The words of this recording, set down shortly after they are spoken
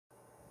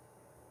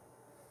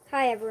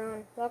Hi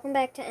everyone, welcome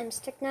back to M's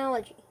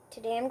Technology.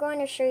 Today I'm going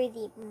to show you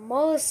the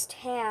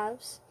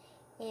must-haves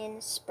in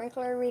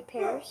sprinkler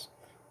repairs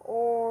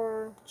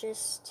or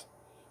just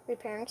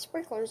repairing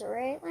sprinklers or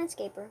a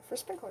landscaper for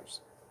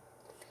sprinklers.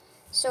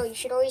 So you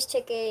should always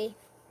take a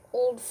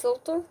old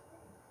filter,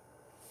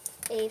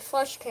 a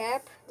flush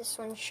cap, this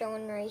one's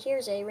shown right here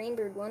is a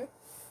Rainbird one.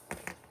 You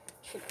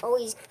should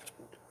always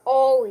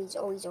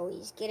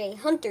get a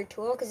Hunter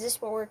tool because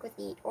this will work with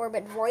the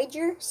Orbit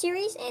Voyager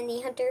series and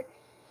the Hunter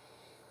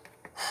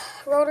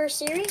Rotor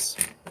series.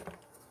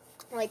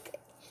 Like,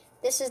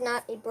 this is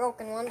not a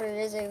broken one, but it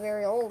is a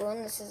very old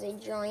one. This is a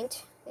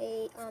joint,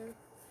 don't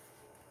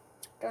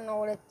know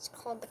what it's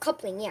called, the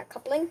coupling, yeah,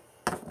 coupling.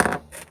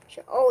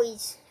 Should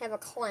always have a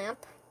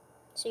clamp,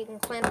 so you can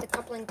clamp the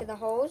coupling to the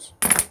hose.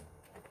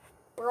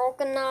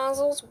 Broken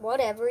nozzles,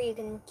 whatever, you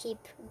can keep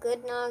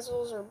good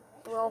nozzles or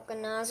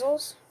broken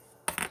nozzles.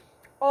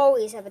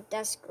 Always have a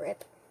desk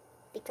grip,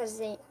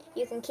 because you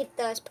can keep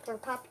the sprinkler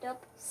popped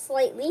up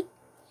slightly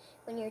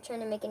when you're trying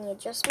to make any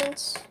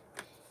adjustments.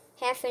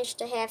 1/2 inch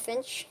to 1/2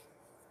 inch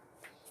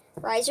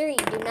riser. You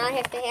do not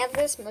have to have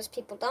this. Most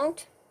people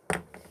don't.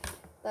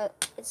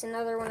 But it's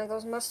another one of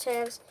those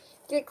must-haves.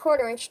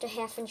 3/4 inch to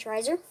 1/2 inch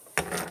riser.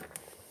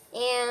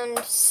 And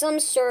some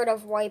sort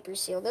of wiper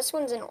seal. This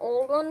one's an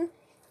old one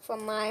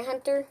from my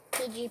Hunter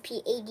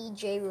PGP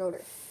ADJ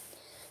rotor.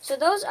 So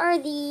those are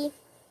the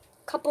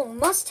couple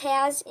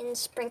must-haves in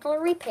sprinkler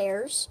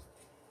repairs.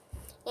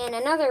 And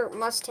another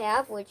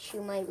must-have, which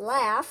you might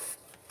laugh,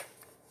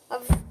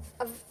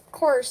 of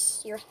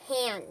course, your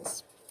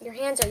hands. Your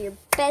hands are your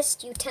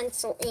best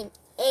utensil in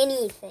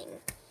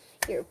anything.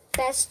 Your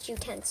best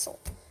utensil.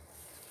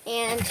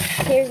 And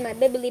here's my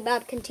Bibbly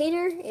Bob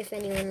container, if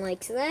anyone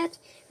likes that.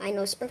 I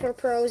know Sprinkler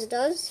Pros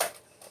does.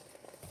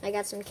 I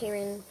got some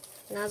Karen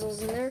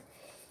nozzles in there.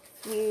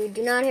 You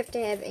do not have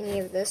to have any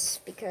of this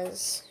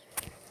because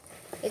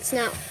it's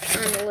not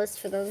on the list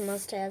for those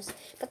must-haves.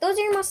 But those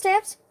are your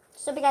must-haves.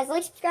 So, you guys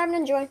like, subscribe, and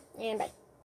enjoy. And bye.